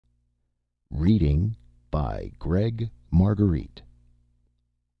Reading by Greg Marguerite.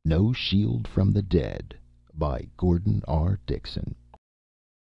 No Shield from the Dead by Gordon R. Dickson.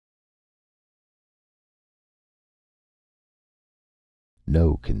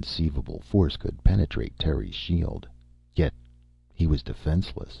 No conceivable force could penetrate Terry's shield, yet he was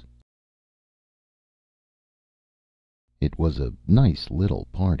defenseless. It was a nice little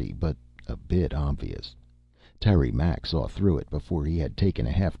party, but a bit obvious. Terry Mack saw through it before he had taken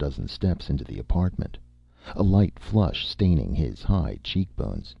a half dozen steps into the apartment, a light flush staining his high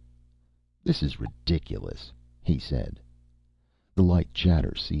cheekbones. "This is ridiculous," he said. The light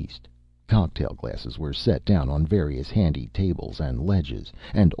chatter ceased. Cocktail glasses were set down on various handy tables and ledges,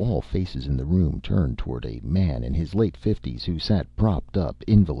 and all faces in the room turned toward a man in his late 50s who sat propped up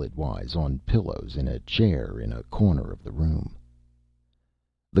invalid-wise on pillows in a chair in a corner of the room.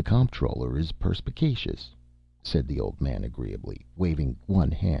 "The comptroller is perspicacious," said the old man agreeably, waving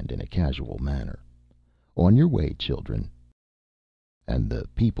one hand in a casual manner. "On your way, children." And the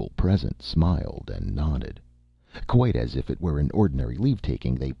people present smiled and nodded. Quite as if it were an ordinary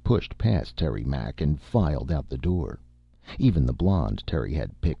leave-taking, they pushed past Terry Mack and filed out the door. Even the blonde Terry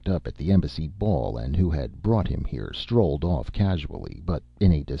had picked up at the embassy ball and who had brought him here strolled off casually, but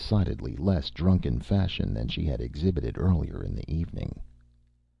in a decidedly less drunken fashion than she had exhibited earlier in the evening.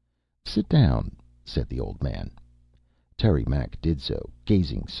 "Sit down," said the old man. Terry Mack did so,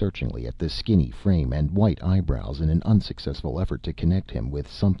 gazing searchingly at the skinny frame and white eyebrows in an unsuccessful effort to connect him with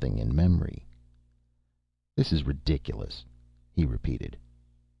something in memory. "This is ridiculous," he repeated.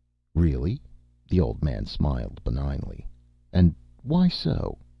 "Really?" The old man smiled benignly. "And why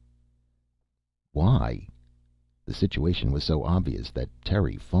so?" Why? The situation was so obvious that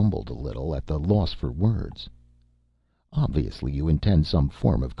Terry fumbled a little, at the loss for words. "Obviously you intend some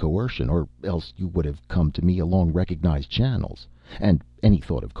form of coercion, or else you would have come to me along recognized channels. And any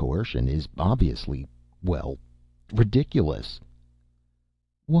thought of coercion is obviously, well, ridiculous."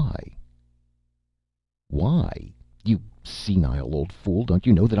 "Why?" "Why? You senile old fool, don't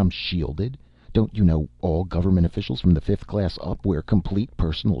you know that I'm shielded? Don't you know all government officials from the 5th class up wear complete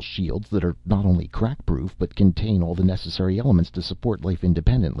personal shields that are not only crack-proof, but contain all the necessary elements to support life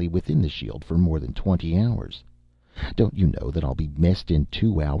independently within the shield for more than 20 hours? Don't you know that I'll be missed in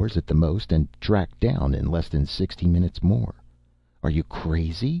 2 hours at the most, and tracked down in less than 60 minutes more? Are you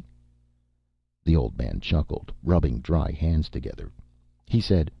crazy?" The old man chuckled, rubbing dry hands together. He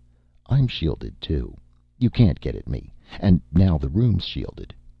said, "I'm shielded too. You can't get at me. And now the room's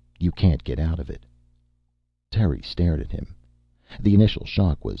shielded. You can't get out of it." Terry stared at him. The initial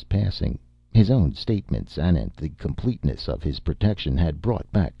shock was passing. His own statements anent the completeness of his protection had brought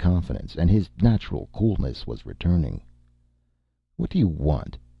back confidence, and his natural coolness was returning. "What do you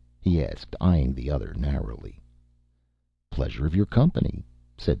want?" he asked, eyeing the other narrowly. "Pleasure of your company,"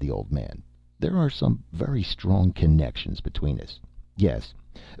 said the old man. "There are some very strong connections between us. Yes,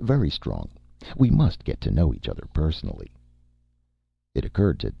 very strong. We must get to know each other personally." It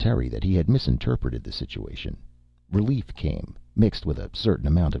occurred to Terry that he had misinterpreted the situation. Relief came, mixed with a certain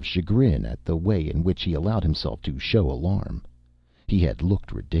amount of chagrin at the way in which he allowed himself to show alarm. He had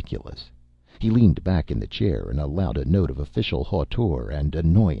looked ridiculous. He leaned back in the chair and allowed a note of official hauteur and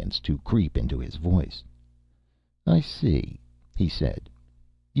annoyance to creep into his voice. "I see," he said.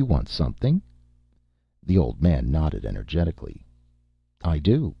 "You want something?" The old man nodded energetically. "I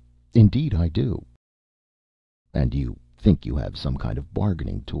do. Indeed I do." "And you think you have some kind of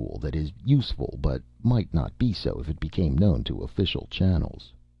bargaining tool that is useful, but might not be so if it became known to official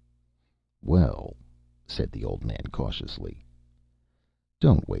channels." "Well," said the old man cautiously.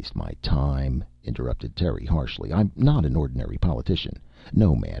 "Don't waste my time," interrupted Terry harshly. "I'm not an ordinary politician.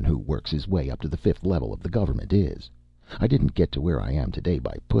 No man who works his way up to the 5th level of the government is. I didn't get to where I am today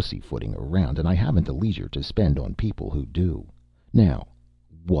by pussyfooting around, and I haven't the leisure to spend on people who do. Now,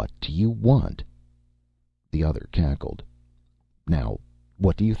 what do you want?" The other cackled. "Now,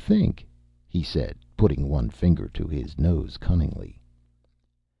 what do you think?" he said, putting one finger to his nose cunningly.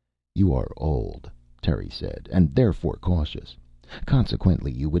 "You are old," Terry said, "and therefore cautious.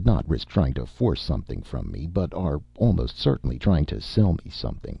 Consequently, you would not risk trying to force something from me, but are almost certainly trying to sell me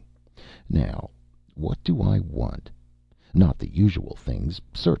something. Now, what do I want? Not the usual things,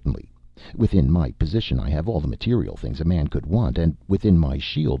 certainly. Within my position I have all the material things a man could want, and within my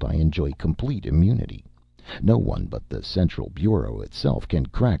shield I enjoy complete immunity. No one but the Central Bureau itself can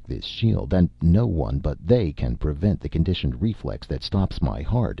crack this shield, and no one but they can prevent the conditioned reflex that stops my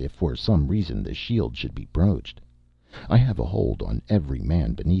heart if for some reason the shield should be broached. I have a hold on every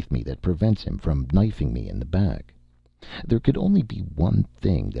man beneath me that prevents him from knifing me in the back. There could only be one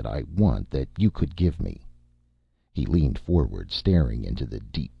thing that I want that you could give me." He leaned forward, staring into the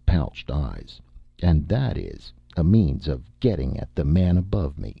deep pouched eyes. "And that is a means of getting at the man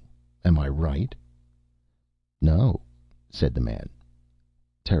above me. Am I right?" "No," said the man.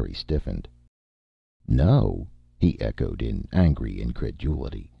 Terry stiffened. "No?" he echoed in angry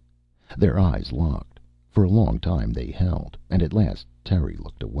incredulity. Their eyes locked. For a long time they held, and at last Terry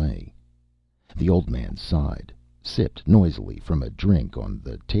looked away. The old man sighed, sipped noisily from a drink on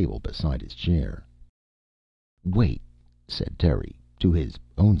the table beside his chair. "Wait," said Terry, to his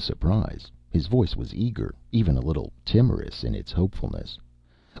own surprise. His voice was eager, even a little timorous in its hopefulness.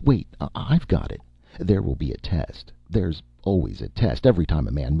 "Wait, I've got it. There will be a test. There's always a test every time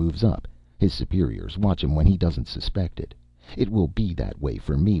a man moves up. His superiors watch him when he doesn't suspect it. It will be that way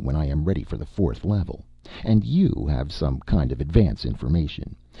for me when I am ready for the fourth level. And you have some kind of advance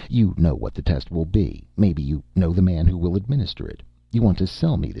information. You know what the test will be. Maybe you know the man who will administer it. You want to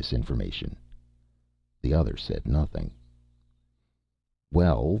sell me this information." The other said nothing.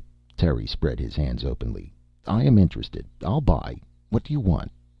 "Well," Terry spread his hands openly, "I am interested. I'll buy. What do you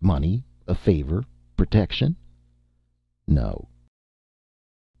want? Money? A favor? Protection?" "No."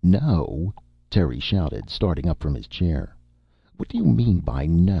 "No?" Terry shouted, starting up from his chair. "What do you mean by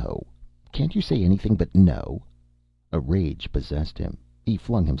no? Can't you say anything but no?" A rage possessed him. He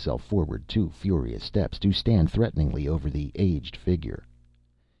flung himself forward 2 furious steps to stand threateningly over the aged figure.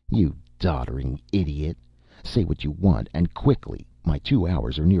 "You doddering idiot! Say what you want, and quickly. My 2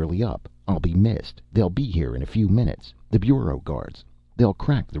 hours are nearly up. I'll be missed. They'll be here in a few minutes. The Bureau guards. They'll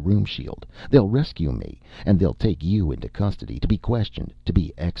crack the room shield. They'll rescue me. And they'll take you into custody, to be questioned, to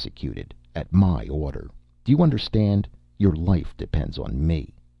be executed. At my order. Do you understand? Your life depends on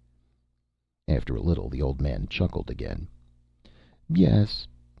me." After a little, the old man chuckled again. "Yes,"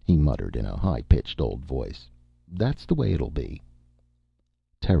 he muttered in a high-pitched old voice. "That's the way it'll be."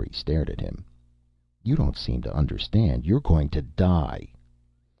 Terry stared at him. "You don't seem to understand. You're going to die."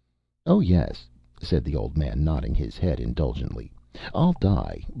 "Oh, yes," said the old man, nodding his head indulgently. "I'll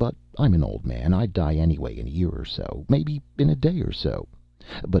die. But I'm an old man. I'd die anyway in a year or so. Maybe in a day or so.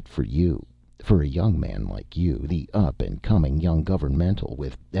 But for you, for a young man like you, the up-and-coming young governmental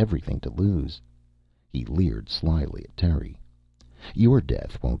with everything to lose." He leered slyly at Terry. "Your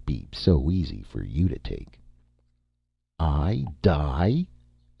death won't be so easy for you to take." "I die?"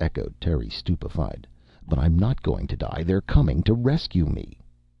 echoed Terry, stupefied. "But I'm not going to die. They're coming to rescue me."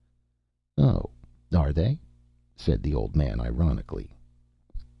 "Oh, are they?" said the old man ironically.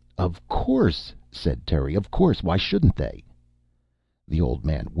 "Of course," said Terry. "Of course. Why shouldn't they?" The old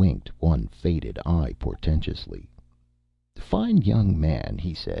man winked one faded eye portentously. "Fine young man,"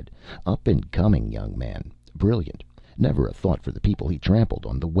 he said. "Up-and-coming young man. Brilliant. Never a thought for the people he trampled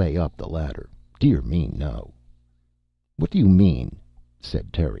on the way up the ladder. Dear me, no." "What do you mean?"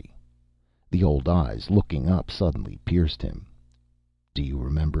 said Terry. The old eyes, looking up, suddenly pierced him. "Do you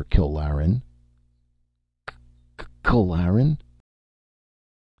remember Killarran?" "Killarran?"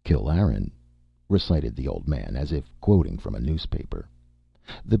 "Killarran," recited the old man, as if quoting from a newspaper.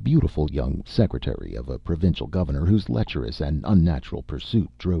 "The beautiful young secretary of a provincial governor whose lecherous and unnatural pursuit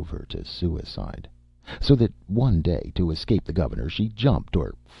drove her to suicide. So that one day, to escape the governor, she jumped,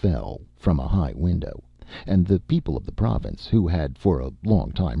 or fell, from a high window. And the people of the province, who had for a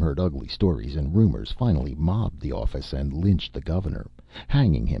long time heard ugly stories and rumors, finally mobbed the office and lynched the governor,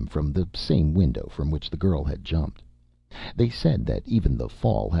 hanging him from the same window from which the girl had jumped. They said that even the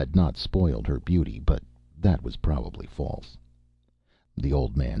fall had not spoiled her beauty, but that was probably false." The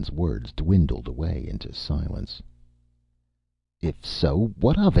old man's words dwindled away into silence. "If so,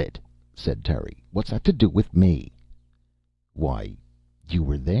 what of it?" said Terry. "What's that to do with me?" "Why, you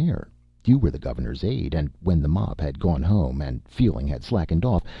were there. You were the governor's aide, and when the mob had gone home and feeling had slackened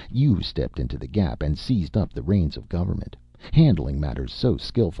off, you stepped into the gap and seized up the reins of government, handling matters so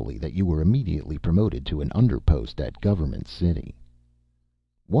skillfully that you were immediately promoted to an underpost at Government City."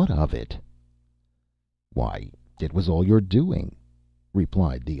 "What of it?" "Why, it was all your doing,"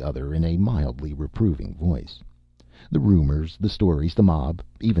 replied the other in a mildly reproving voice. "The rumors, the stories, the mob,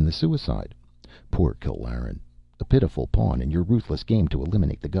 even the suicide. Poor Killarran. A pitiful pawn in your ruthless game to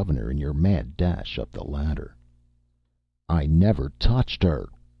eliminate the governor in your mad dash up the ladder." "I never touched her!"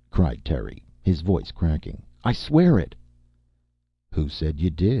 cried Terry, his voice cracking. "I swear it!" "Who said you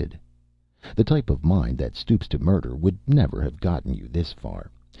did? The type of mind that stoops to murder would never have gotten you this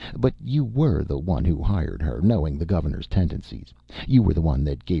far. But you were the one who hired her, knowing the governor's tendencies. You were the one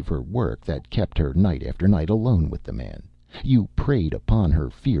that gave her work, that kept her night after night alone with the man. You preyed upon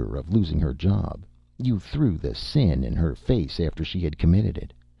her fear of losing her job. You threw the sin in her face after she had committed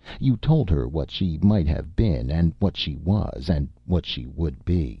it. You told her what she might have been, and what she was, and what she would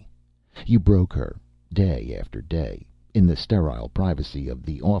be. You broke her, day after day, In the sterile privacy of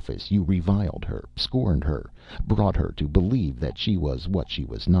the office, you reviled her, scorned her, brought her to believe that she was what she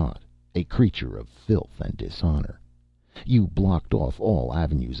was not, a creature of filth and dishonor. You blocked off all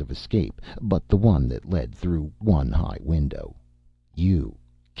avenues of escape but the one that led through one high window. You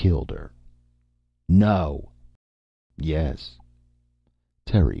killed her." "No!" "Yes."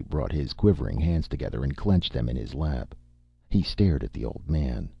 Terry brought his quivering hands together and clenched them in his lap. He stared at the old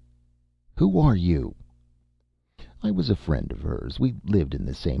man. "Who are you?" "I was a friend of hers. We lived in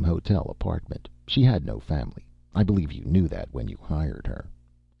the same hotel apartment. She had no family. I believe you knew that when you hired her."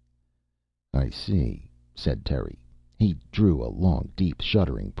 "I see," said Terry. He drew a long, deep,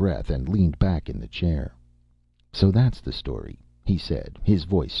 shuddering breath and leaned back in the chair. "So that's the story," he said, his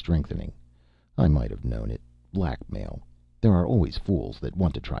voice strengthening. "I might have known it. Blackmail. There are always fools that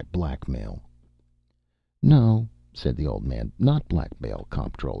want to try blackmail." "No," said the old man. "Not blackmail,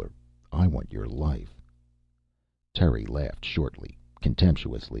 Comptroller. I want your life." Terry laughed shortly,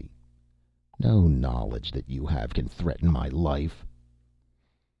 contemptuously. "No knowledge that you have can threaten my life."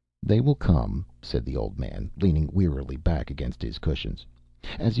 "They will come," said the old man, leaning wearily back against his cushions.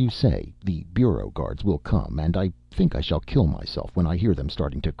 "As you say, the Bureau guards will come, and I think I shall kill myself when I hear them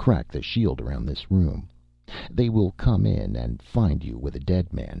starting to crack the shield around this room. They will come in and find you with a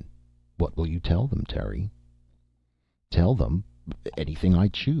dead man. What will you tell them, Terry?" "Tell them? Anything I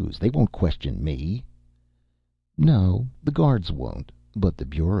choose. They won't question me." "No, the guards won't, but the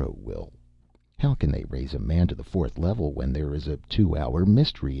Bureau will. How can they raise a man to the fourth level when there is a 2-hour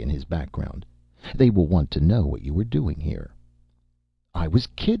mystery in his background? They will want to know what you were doing here." "I was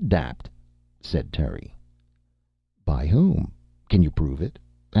kidnapped," said Terry. "By whom? Can you prove it?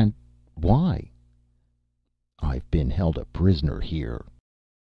 And why?" "I've been held a prisoner here."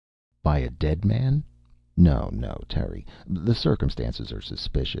 "By a dead man? No, no, Terry. The circumstances are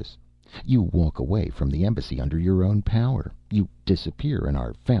suspicious. You walk away from the embassy under your own power. You disappear and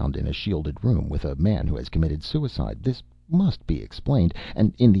are found in a shielded room with a man who has committed suicide. This must be explained,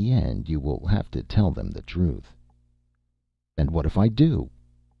 and in the end you will have to tell them the truth." "And what if I do?"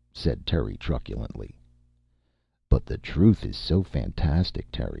 said Terry truculently. "But the truth is so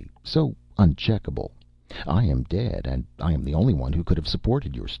fantastic, Terry, so uncheckable. I am dead, and I am the only one who could have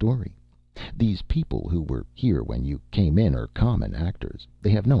supported your story. These people who were here when you came in are common actors.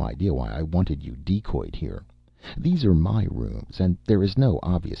 They have no idea why I wanted you decoyed here. These are my rooms, and there is no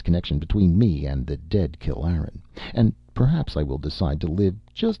obvious connection between me and the dead Killearn. And perhaps I will decide to live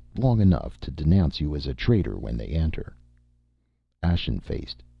just long enough to denounce you as a traitor when they enter."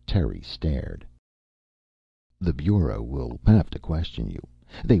 Ashen-faced, Terry stared. "The Bureau will have to question you.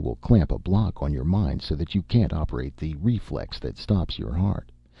 They will clamp a block on your mind so that you can't operate the reflex that stops your heart.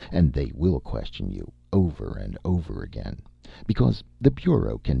 And they will question you over and over again, because the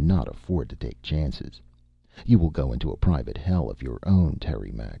Bureau cannot afford to take chances. You will go into a private hell of your own,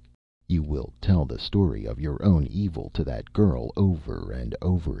 Terry Mack. You will tell the story of your own evil to that girl over and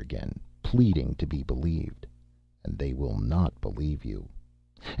over again, pleading to be believed. And they will not believe you.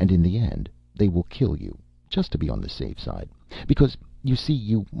 And in the end, they will kill you, just to be on the safe side. Because, you see,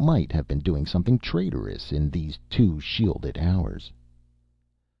 you might have been doing something traitorous in these 2 shielded hours."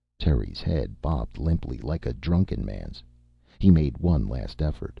 Terry's head bobbed limply, like a drunken man's. He made one last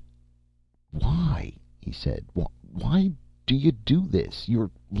effort. "Why?" he said. "Why do you do this?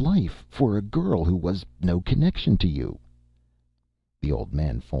 Your life for a girl who was no connection to you?" The old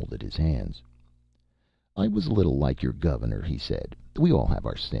man folded his hands. "I was a little like your governor," he said. "We all have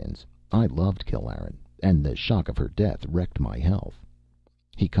our sins. I loved Killearn, and the shock of her death wrecked my health."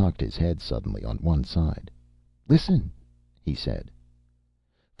 He cocked his head suddenly on one side. "Listen," he said.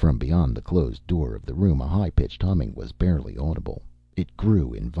 From beyond the closed door of the room a high-pitched humming was barely audible. It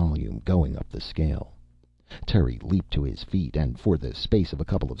grew in volume, going up the scale. Terry leaped to his feet, and for the space of a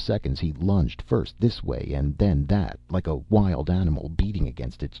couple of seconds he lunged first this way and then that, like a wild animal beating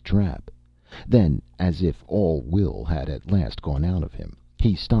against its trap. Then, as if all will had at last gone out of him,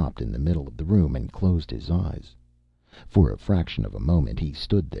 he stopped in the middle of the room and closed his eyes. For a fraction of a moment he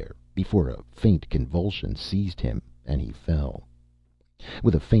stood there, before a faint convulsion seized him and he fell.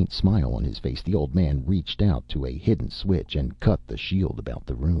 With a faint smile on his face, the old man reached out to a hidden switch and cut the shield about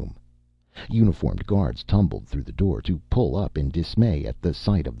the room. Uniformed guards tumbled through the door, to pull up in dismay at the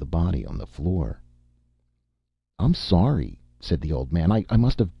sight of the body on the floor. "I'm sorry," said the old man. I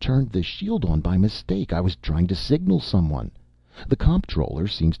must have turned the shield on by mistake. I was trying to signal someone. The comptroller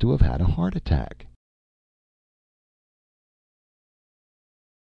seems to have had a heart attack."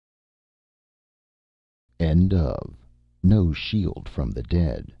 End of No Shield from the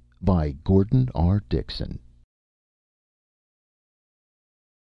Dead by Gordon R. Dickson